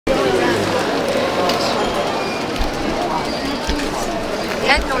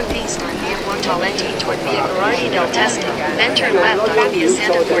Head northeast on Via Portalenti toward Via Garardi del Testi, then turn left on Via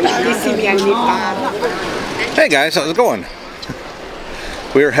Santa Fortuna. Hey guys, how's it going?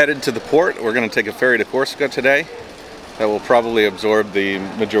 We're headed to the port. We're going to take a ferry to Corsica today. That will probably absorb the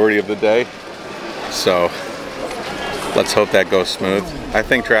majority of the day. So let's hope that goes smooth. I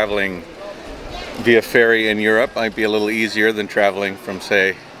think traveling via ferry in Europe might be a little easier than traveling from,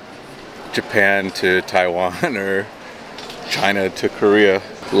 say, Japan to Taiwan or China to Korea.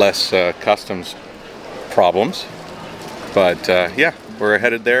 Less customs problems. But yeah, we're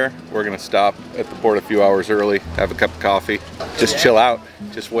headed there. We're gonna stop at the port a few hours early, have a cup of coffee, just chill out,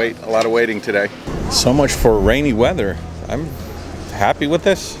 just wait. A lot of waiting today. So much for rainy weather. I'm happy with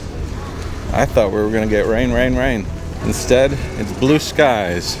this. I thought we were gonna get rain, rain, rain. Instead, it's blue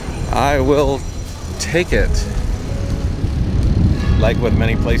skies. I will take it. Like with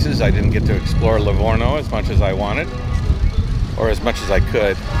many places, I didn't get to explore Livorno as much as I wanted, or as much as I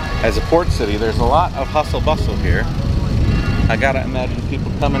could. As a port city, there's a lot of hustle bustle here. I gotta imagine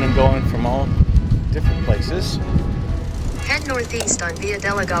people coming and going from all different places. Head northeast on Via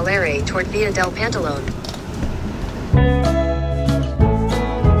della Galleria toward Via del Pantalone.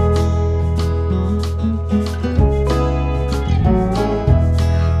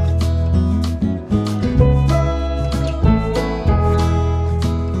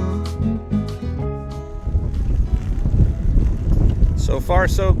 So far,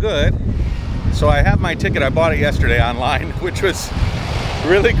 so good. So I have my ticket. I bought it yesterday online, which was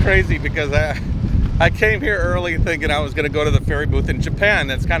really crazy because I came here early thinking I was going to go to the ferry booth in Japan.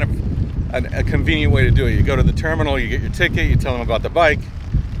 That's kind of a convenient way to do it. You go to the terminal, you get your ticket, you tell them about the bike.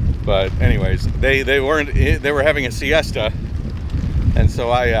 But anyways, they were having a siesta, and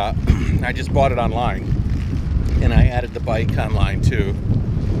so I just bought it online, and I added the bike online too.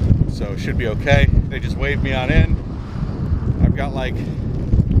 So it should be okay. They just waved me on in. I've got like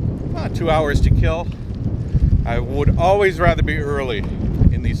 2 hours to kill. I would always rather be early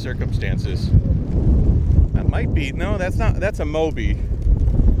in these circumstances. That might be, no, that's not, that's a Moby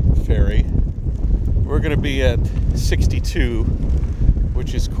ferry. We're gonna be at 62,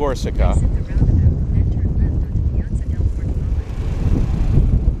 which is Corsica.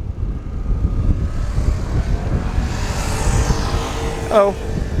 Oh,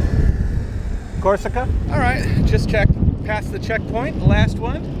 Corsica? All right, just checked past the checkpoint, the last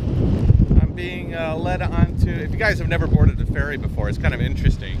one. I'm being led onto, if you guys have never boarded a ferry before, it's kind of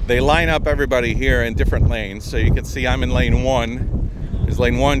interesting. They line up everybody here in different lanes. So you can see I'm in lane 1. There's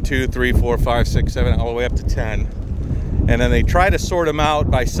lane 1, 2, 3, 4, 5, 6, 7, all the way up to 10. And then they try to sort them out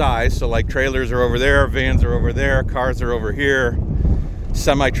by size. So like trailers are over there, vans are over there, cars are over here.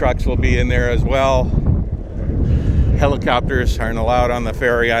 Semi-trucks will be in there as well. Helicopters aren't allowed on the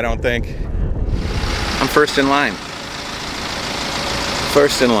ferry, I don't think. I'm first in line.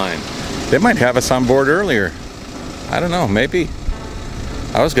 First in line. They might have us on board earlier. I don't know, maybe.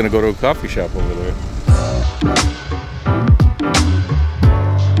 I was gonna go to a coffee shop over there.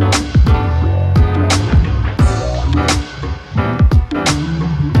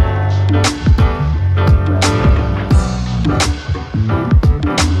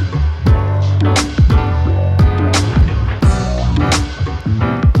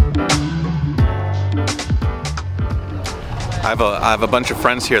 I have a bunch of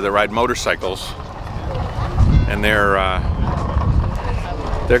friends here that ride motorcycles, and they're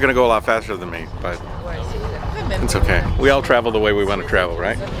gonna go a lot faster than me, but it's okay. We all travel the way we want to travel,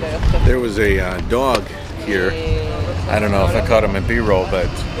 right? There was a dog here. I don't know if I caught him in B-roll, but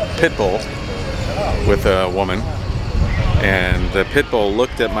pit bull with a woman, and the pit bull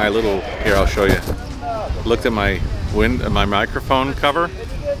looked at my little, here I'll show you, looked at my microphone cover.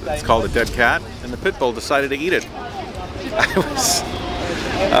 It's called a dead cat, and the pit bull decided to eat it.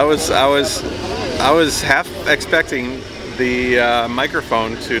 I was half expecting the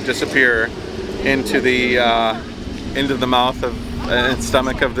microphone to disappear into the mouth of and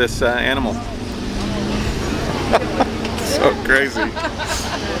stomach of this animal. So crazy.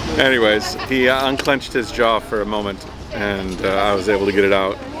 Anyways, he unclenched his jaw for a moment, and I was able to get it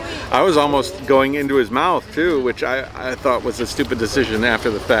out. I was almost going into his mouth too, which I thought was a stupid decision after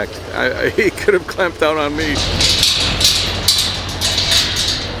the fact. He could have clamped down on me.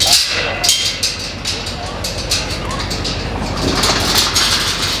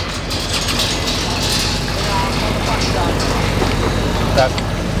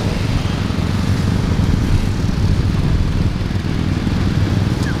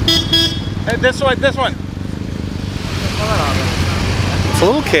 Hey, this one. It's a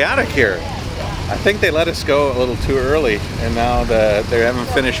little chaotic here. I think they let us go a little too early, and now they haven't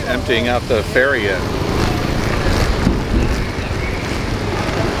finished emptying out the ferry yet.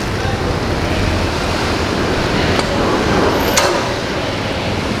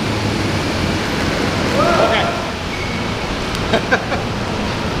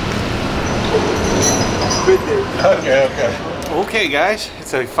 Okay guys,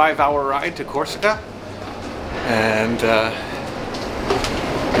 it's a 5-hour ride to Corsica, and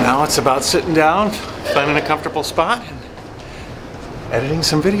now it's about sitting down, finding a comfortable spot, and editing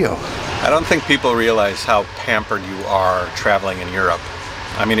some video. I don't think people realize how pampered you are traveling in Europe.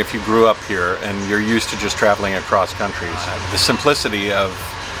 I mean, if you grew up here and you're used to just traveling across countries, the simplicity of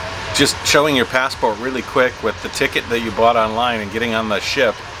just showing your passport really quick with the ticket that you bought online and getting on the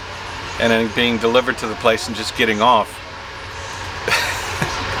ship and then being delivered to the place and just getting off.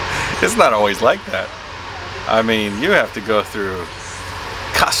 It's not always like that. I mean, you have to go through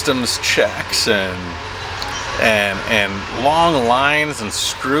customs checks and long lines and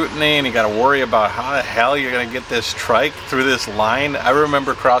scrutiny, and you got to worry about how the hell you're going to get this trike through this line. I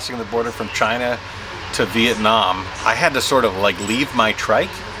remember crossing the border from China to Vietnam. I had to sort of like leave my trike,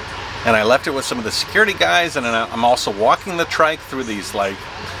 and I left it with some of the security guys, and then I'm also walking the trike through these like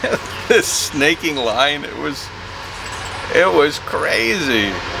this snaking line. It was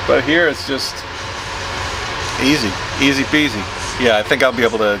crazy. But here it's just easy peasy. Yeah, I think I'll be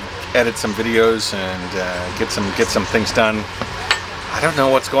able to edit some videos and get some things done. I don't know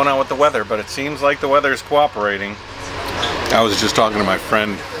what's going on with the weather, but it seems like the weather is cooperating. I was just talking to my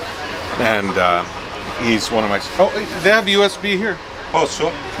friend, and he's one of my... Oh, they have USB here.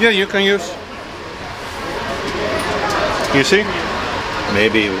 Also? Yeah, you can use. You see?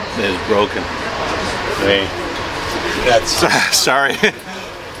 Maybe it's broken. Hey, that's... Sorry.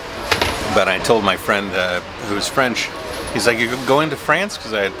 But I told my friend who's French, he's like, "You're going to France?"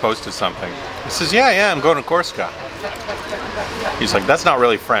 Because I had posted something. He says, yeah, I'm going to Corsica. He's like, that's not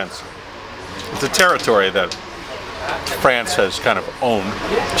really France. It's a territory that France has kind of owned.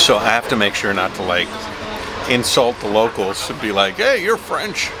 So I have to make sure not to like insult the locals and be like, hey, you're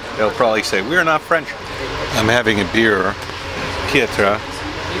French. They'll probably say, we're not French. I'm having a beer, Pietra.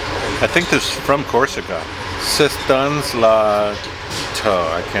 I think this is from Corsica. Sistans la...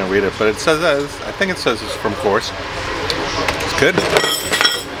 I can't read it, but it says, I think it says it's from Corsica. It's good.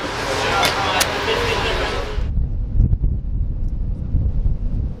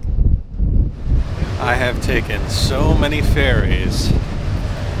 I have taken so many ferries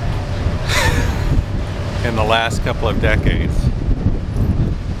in the last couple of decades,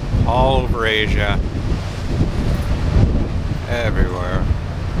 all over Asia, everywhere.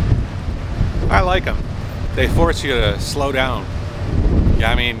 I like them. They force you to slow down.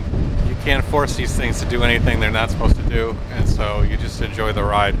 I mean, you can't force these things to do anything they're not supposed to do, and so you just enjoy the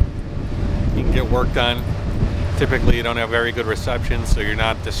ride. You can get work done. Typically you don't have very good reception, so you're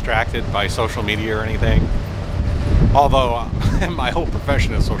not distracted by social media or anything. Although my whole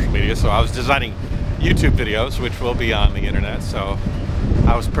profession is social media, so I was designing YouTube videos, which will be on the internet, so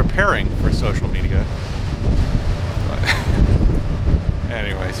I was preparing for social media. But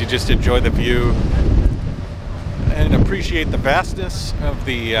anyways, you just enjoy the view and appreciate the vastness of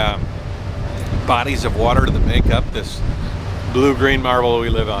the bodies of water that make up this blue-green marble we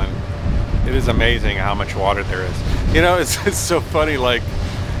live on. It is amazing how much water there is. You know, it's so funny, like,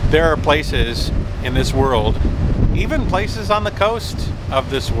 there are places in this world, even places on the coast of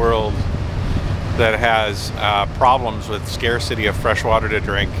this world, that has problems with scarcity of fresh water to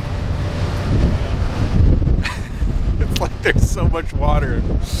drink. It's like there's so much water.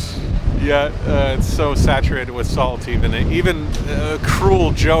 Yeah, it's so saturated with salt. Even a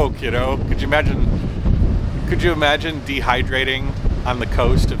cruel joke, you know. Could you imagine dehydrating on the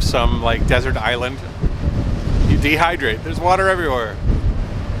coast of some like desert island? You dehydrate. There's water everywhere.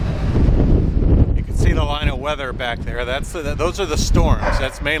 You can see the line of weather back there. Those are the storms.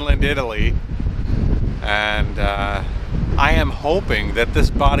 That's mainland Italy, and I am hoping that this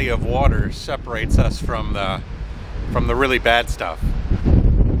body of water separates us from the really bad stuff.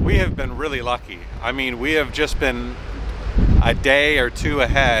 We have been really lucky. I mean, we have just been a day or two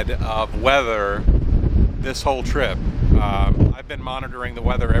ahead of weather this whole trip. I've been monitoring the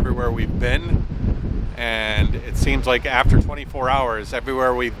weather everywhere we've been, and it seems like after 24 hours,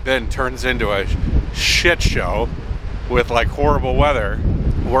 everywhere we've been turns into a shit show with like horrible weather.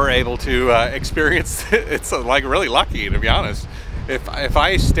 We're able to experience it's like really lucky, to be honest. If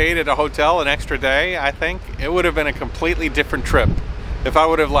I stayed at a hotel an extra day, I think it would have been a completely different trip. If I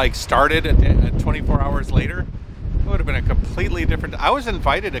would have like started at 24 hours later, it would have been a completely different... I was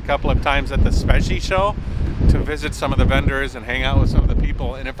invited a couple of times at the Specie show to visit some of the vendors and hang out with some of the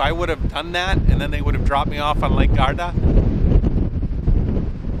people, and if I would have done that and then they would have dropped me off on Lake Garda,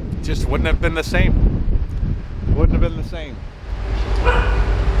 it just wouldn't have been the same. It wouldn't have been the same.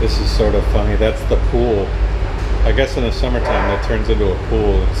 This is sort of funny. That's the pool. I guess in the summertime that turns into a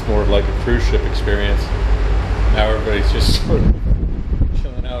pool. It's more of like a cruise ship experience. Now everybody's just sort of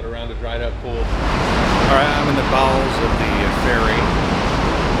chilling out around a dried up pool.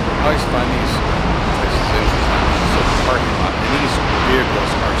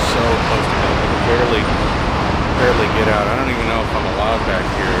 back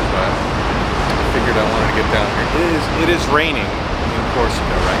here, but I figured I wanted to get down here. It is raining in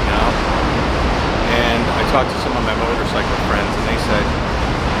Corsica right now, and I talked to some of my motorcycle friends, and they said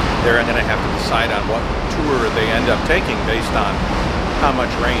they're going to have to decide on what tour they end up taking based on how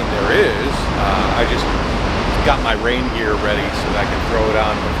much rain there is. I just got my rain gear ready so that I can throw it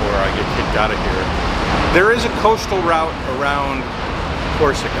on before I get kicked out of here. There is a coastal route around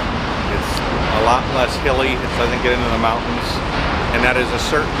Corsica. It's a lot less hilly, it doesn't get into the mountains, and that is a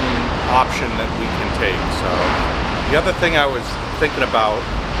certain option that we can take. So the other thing I was thinking about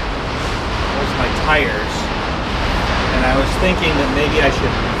was my tires, and I was thinking that maybe I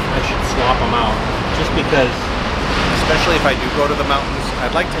should swap them out, just because, especially if I do go to the mountains,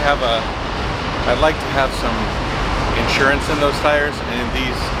 I'd like to have some insurance in those tires, and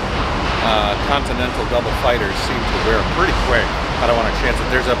these Continental double fighters seem to wear pretty quick. I don't want to chance it.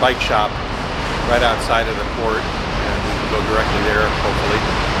 There's a bike shop right outside of the port, and we can go directly there, hopefully.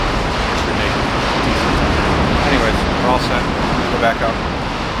 Which would make decent time. Anyways, we're all set. Go back up.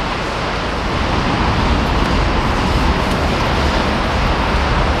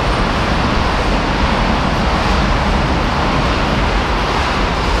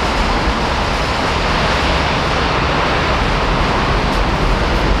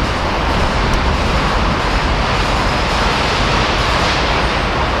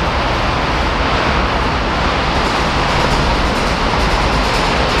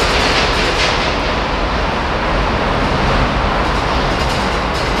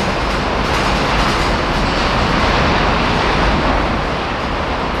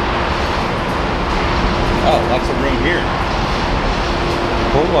 Lots of room here. A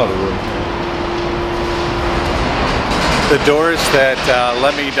whole lot of room. The doors that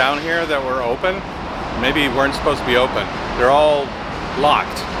let me down here that were open, maybe weren't supposed to be open. They're all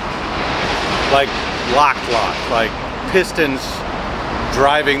locked. Like locked. Like pistons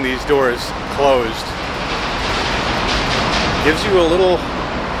driving these doors closed. Gives you a little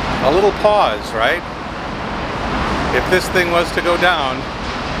pause, right? If this thing was to go down,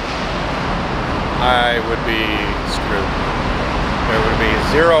 I would be screwed. There would be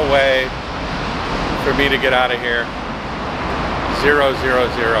zero way for me to get out of here. 0, 0,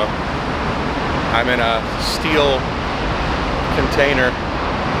 0. I'm in a steel container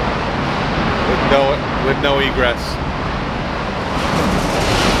with no egress.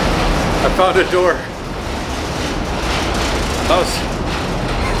 I found a door. I was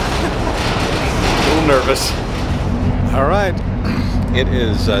a little nervous. All right. It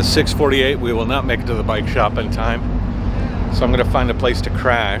is 6:48. We will not make it to the bike shop in time, so I'm going to find a place to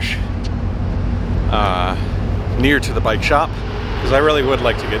crash near to the bike shop, because I really would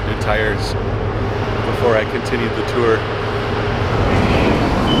like to get new tires before I continue the tour.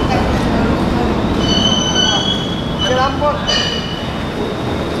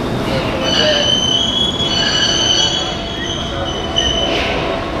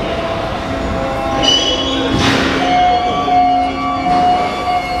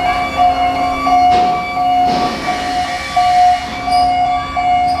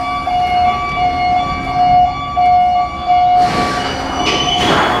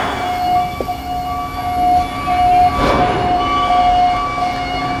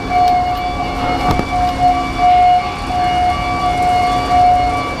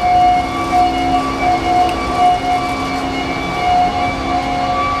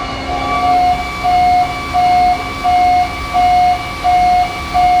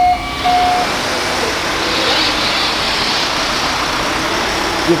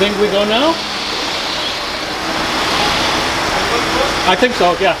 You think we go now? I think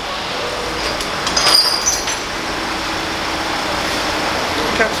so, yeah.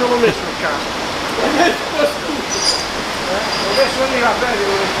 Cazzo l'ho messo il caso? Adesso lì va bene,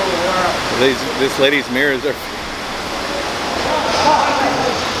 This lady's mirrors are...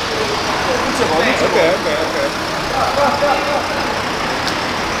 Okay.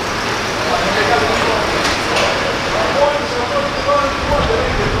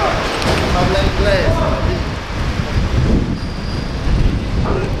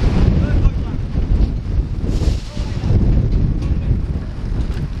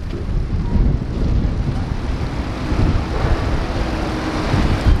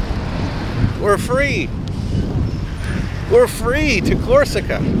 We're free. We're free to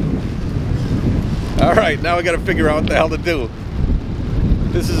Corsica. All right, now we got to figure out what the hell to do.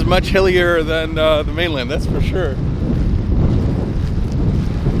 This is much hillier than the mainland, that's for sure.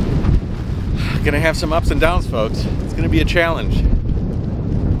 Gonna have some ups and downs, folks. It's gonna be a challenge.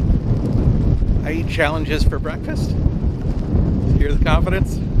 I eat challenges for breakfast. Hear the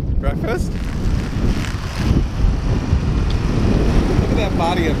confidence? Breakfast? Look at that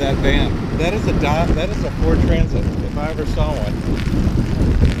body of that van. That is a Ford Transit, if I ever saw one.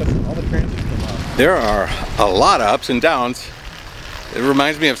 All the Transits come out. There are a lot of ups and downs. It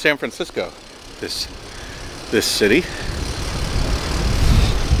reminds me of San Francisco, this city,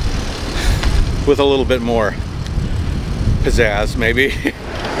 with a little bit more pizzazz, maybe.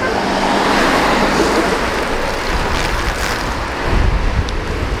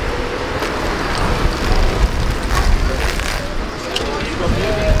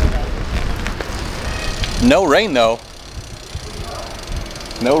 No rain though.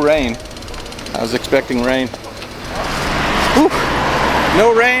 No rain. I was expecting rain. Whew.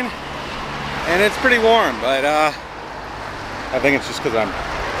 No rain, and it's pretty warm, but I think it's just because I'm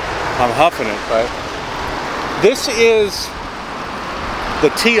huffing it. But this is the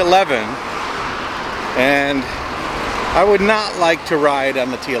T11, and I would not like to ride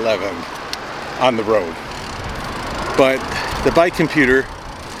on the T11 on the road, but the bike computer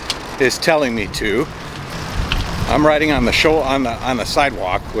is telling me to. I'm riding on the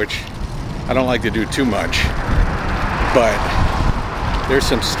sidewalk, which I don't like to do too much, but there's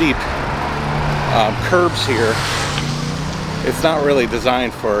some steep curbs here. It's not really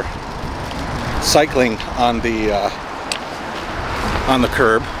designed for cycling on the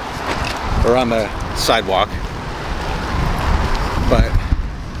curb or on the sidewalk, but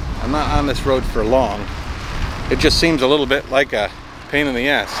I'm not on this road for long. It just seems a little bit like a pain in the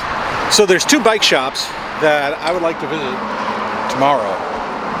ass. So there's two bike shops that I would like to visit tomorrow.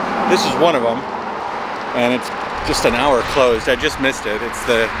 This is one of them, and it's just an hour closed. I just missed it. It's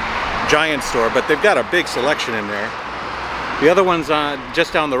the Giant store, but they've got a big selection in there. The other one's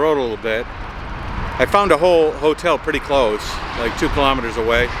just down the road a little bit. I found a whole hotel pretty close, like 2 kilometers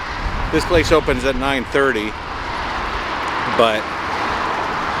away. This place opens at 9:30, but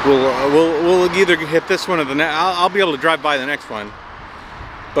we'll either hit this one or the next. I'll be able to drive by the next one.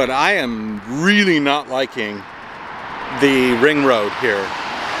 But I am really not liking the ring road here.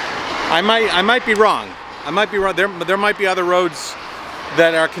 I might be wrong. I might be wrong. There might be other roads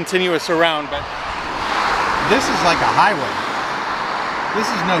that are continuous around, but this is like a highway. This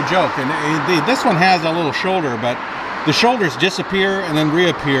is no joke. And this one has a little shoulder, but the shoulders disappear and then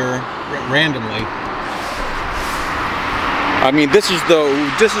reappear randomly. I mean, this is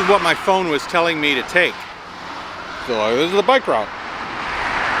what my phone was telling me to take. So this is the bike route.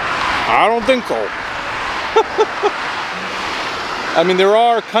 I don't think so. I mean, there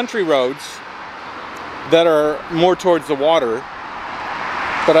are country roads that are more towards the water,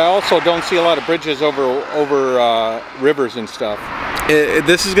 but I also don't see a lot of bridges over rivers and stuff.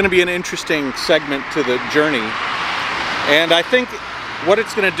 This is going to be an interesting segment to the journey, and I think what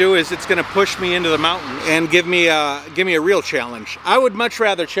it's going to do is it's going to push me into the mountain and give me a real challenge. I would much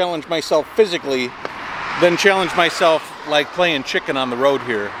rather challenge myself physically than challenge myself like playing chicken on the road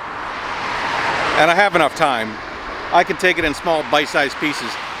here. And I have enough time. I can take it in small bite-sized pieces.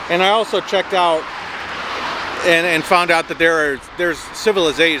 And I also checked out and found out that there's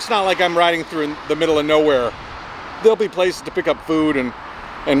civilization. It's not like I'm riding through the middle of nowhere. There'll be places to pick up food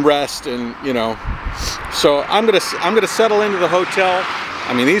and rest, and you know. So I'm gonna settle into the hotel.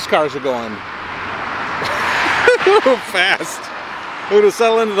 I mean, these cars are going fast. I'm gonna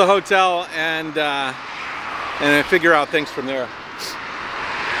settle into the hotel and figure out things from there.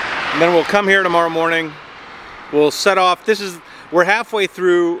 And then we'll come here tomorrow morning. We'll set off. We're halfway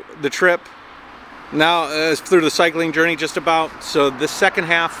through the trip now, through the cycling journey just about. So the second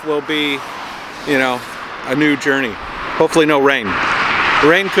half will be, you know, a new journey. Hopefully no rain.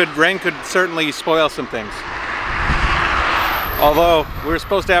 Rain could certainly spoil some things. Although we're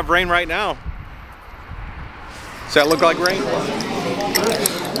supposed to have rain right now. Does that look like rain?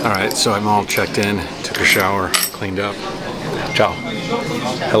 All right, so I'm all checked in, took a shower, cleaned up. Ciao.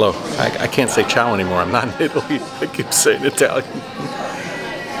 Hello. I can't say ciao anymore. I'm not in Italy. I keep saying Italian.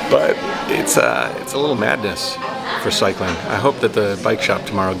 But it's a little madness for cycling. I hope that the bike shop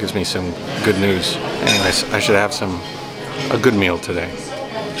tomorrow gives me some good news. Anyways, I should have a good meal today.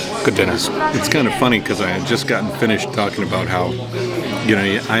 Good dinner. It's kind of funny because I had just gotten finished talking about how, you know,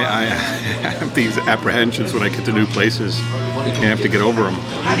 I have these apprehensions when I get to new places. You have to get over them.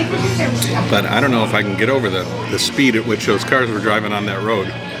 But I don't know if I can get over the speed at which those cars were driving on that road.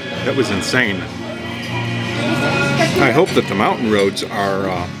 That was insane. I hope that the mountain roads are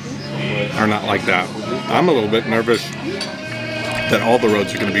not like that. I'm a little bit nervous that all the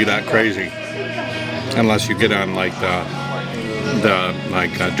roads are going to be that crazy, unless you get on like the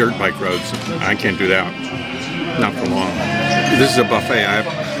dirt bike roads. I can't do that. Not for long. This is a buffet.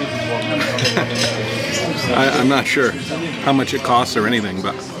 I'm not sure how much it costs or anything,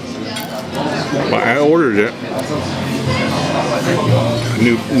 but I ordered it.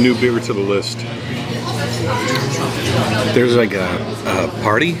 New beer to the list. There's like a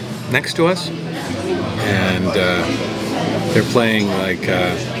party next to us, and they're playing like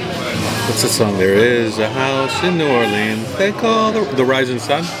what's the song? There is a house in New Orleans they call the Rising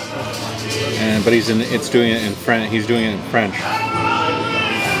Sun, but he's doing it in French. He's doing it in French.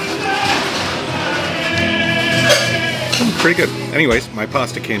 Pretty good. Anyways, my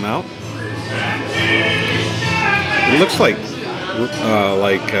pasta came out. It looks like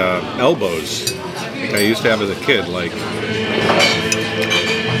elbows, like I used to have as a kid. Like,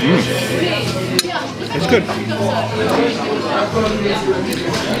 it's good.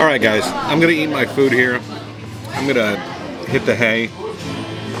 All right, guys, I'm gonna eat my food here. I'm gonna hit the hay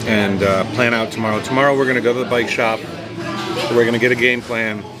and plan out tomorrow. Tomorrow we're gonna go to the bike shop. We're gonna get a game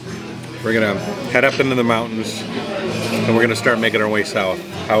plan. We're gonna head up into the mountains, and we're gonna start making our way south,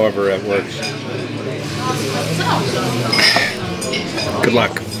 however it works. Good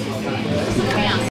luck.